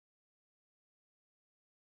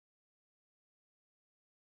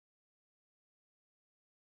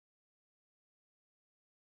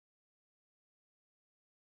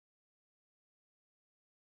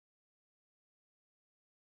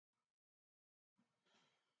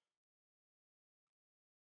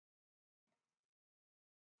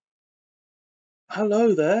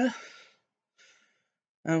Hello there,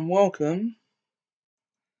 and welcome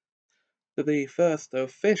to the first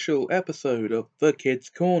official episode of The Kids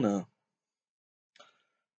Corner.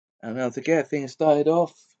 And now to get things started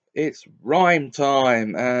off, it's rhyme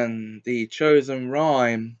time, and the chosen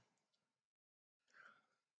rhyme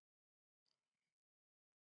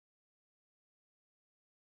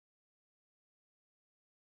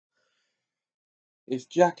is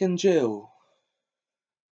Jack and Jill.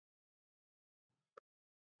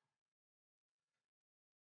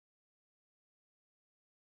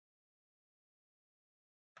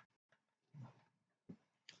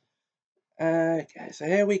 Okay, so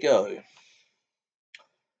here we go.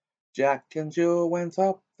 Jack and Jill went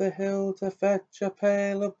up the hill to fetch a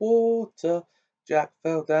pail of water. Jack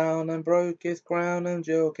fell down and broke his crown, and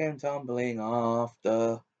Jill came tumbling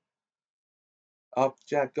after. Up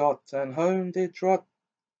Jack got and home did trot,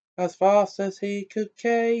 as fast as he could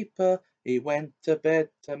caper. He went to bed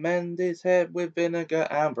to mend his head with vinegar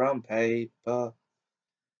and brown paper.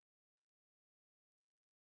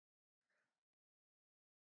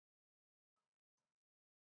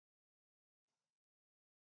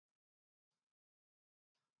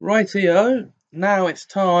 Rightio, now it's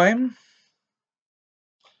time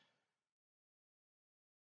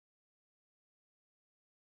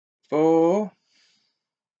for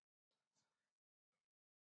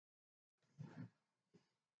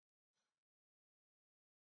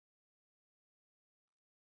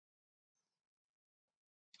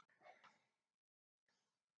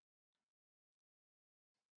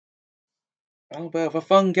a bit of a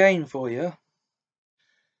fun game for you.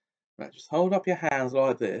 Right, just hold up your hands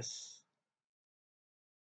like this.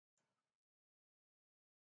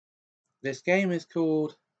 This game is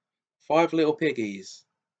called Five Little Piggies.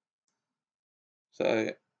 So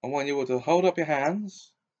I want you all to hold up your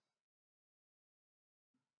hands,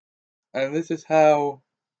 and this is how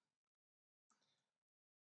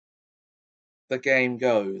the game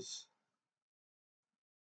goes.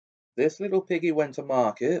 This little piggy went to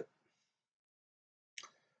market.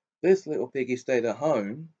 This little piggy stayed at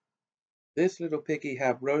home. This little piggy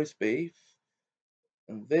had roast beef.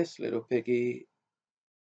 And this little piggy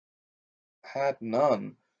had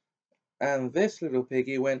none. And this little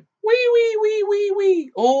piggy went wee wee wee wee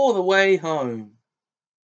wee all the way home.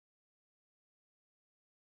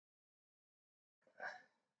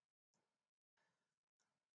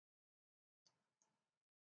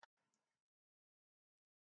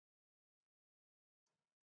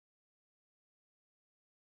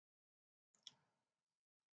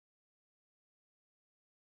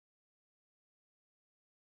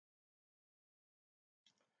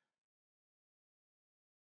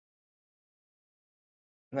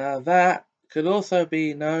 Now that could also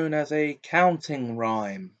be known as a counting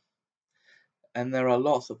rhyme. And there are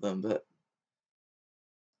lots of them, but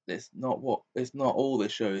it's not all the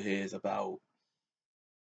show here is about.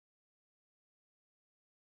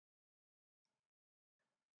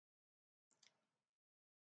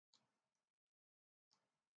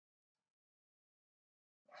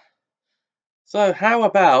 So how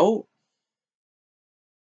about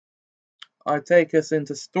I take us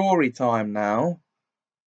into story time now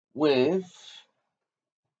with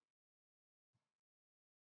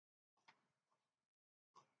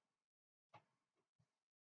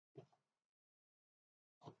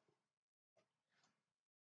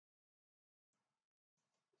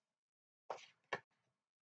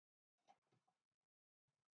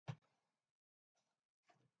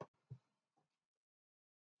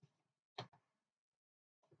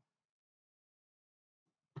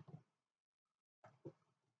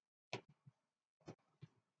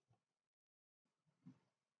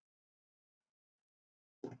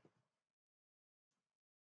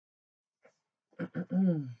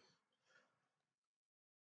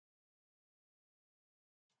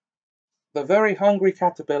The Very Hungry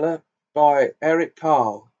Caterpillar by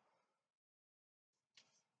Carle.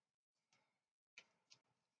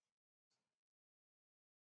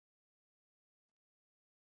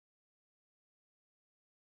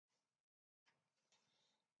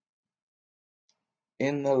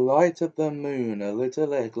 In the light of the moon, a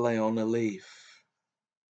little egg lay on a leaf.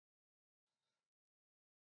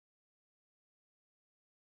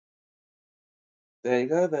 There you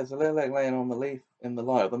go, there's a little egg laying on the leaf in the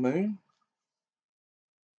light of the moon.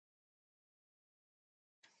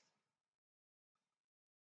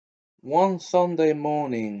 One Sunday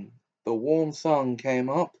morning, the warm sun came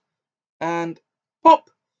up, and pop!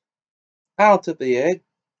 Out of the egg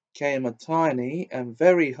came a tiny and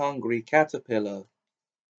very hungry caterpillar.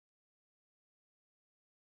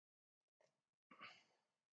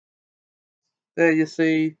 There you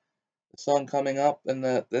see, The sun coming up, and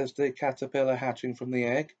there's the caterpillar hatching from the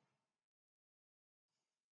egg.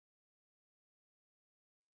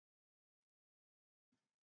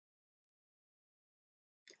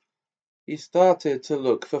 He started to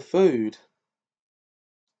look for food.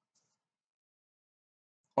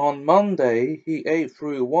 On Monday, he ate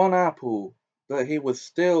through one apple, but he was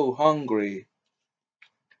still hungry.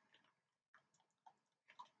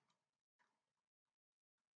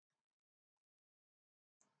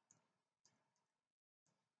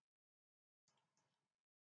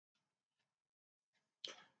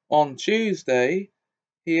 On Tuesday,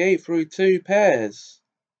 he ate through two pears,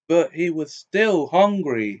 but he was still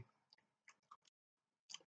hungry.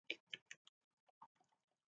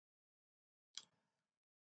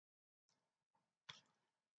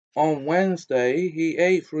 On Wednesday, he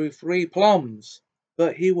ate through three plums,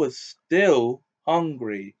 but he was still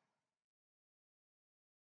hungry.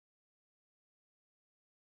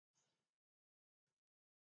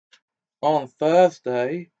 On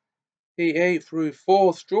Thursday, he ate through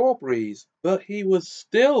four strawberries, but he was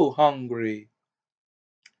still hungry.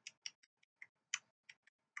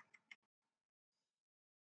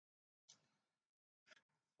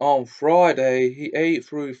 On Friday, he ate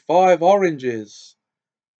through five oranges,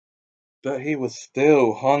 but he was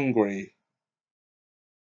still hungry.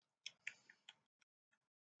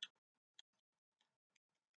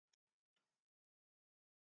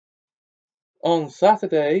 On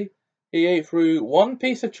Saturday, he ate through one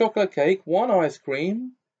piece of chocolate cake, one ice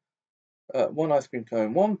cream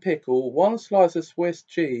cone, one pickle, one slice of Swiss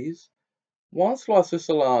cheese, one slice of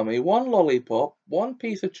salami, one lollipop, one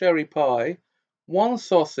piece of cherry pie, one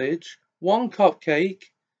sausage, one cupcake,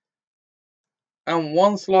 and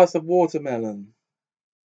one slice of watermelon.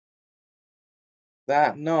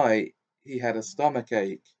 That night, he had a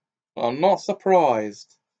stomachache. I'm not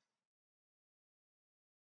surprised.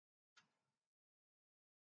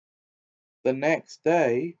 The next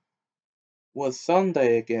day was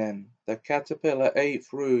Sunday again. The caterpillar ate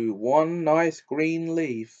through one nice green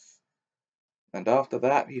leaf, and after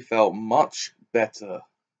that he felt much better.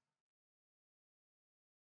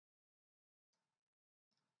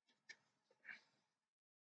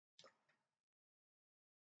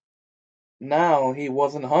 Now he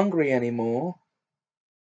wasn't hungry anymore,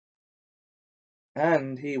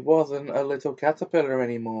 and he wasn't a little caterpillar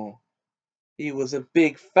anymore. He was a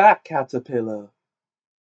big fat caterpillar.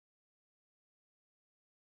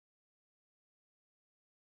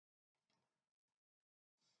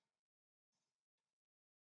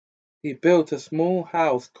 He built a small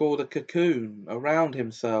house called a cocoon around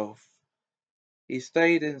himself. He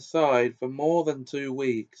stayed inside for more than 2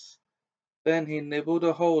 weeks. Then he nibbled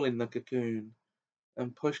a hole in the cocoon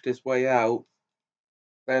and pushed his way out.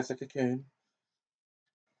 There's the cocoon.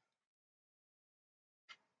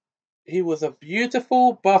 He was a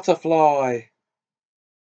beautiful butterfly.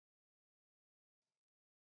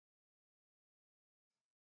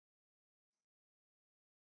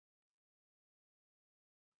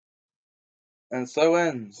 And so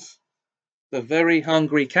ends The Very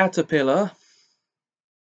Hungry Caterpillar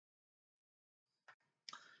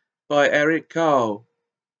by Carle.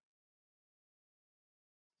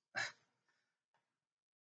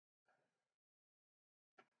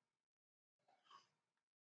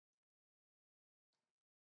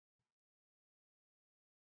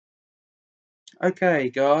 Okay,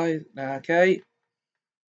 guys. Okay.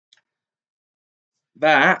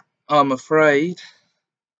 That, I'm afraid,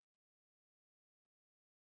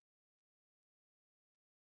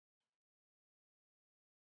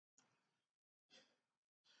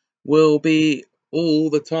 will be all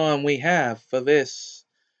the time we have for this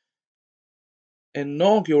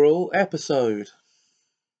inaugural episode.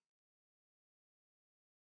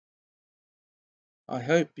 I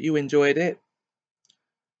hope you enjoyed it,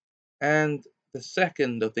 and the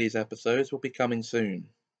second of these episodes will be coming soon.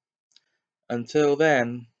 Until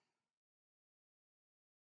then,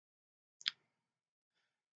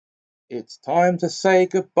 it's time to say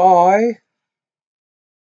goodbye.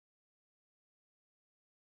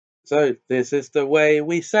 So this is the way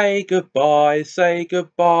we say goodbye, say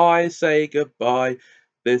goodbye, say goodbye.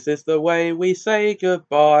 This is the way we say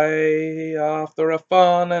goodbye after a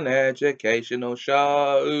fun and educational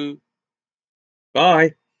show.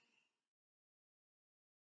 Bye.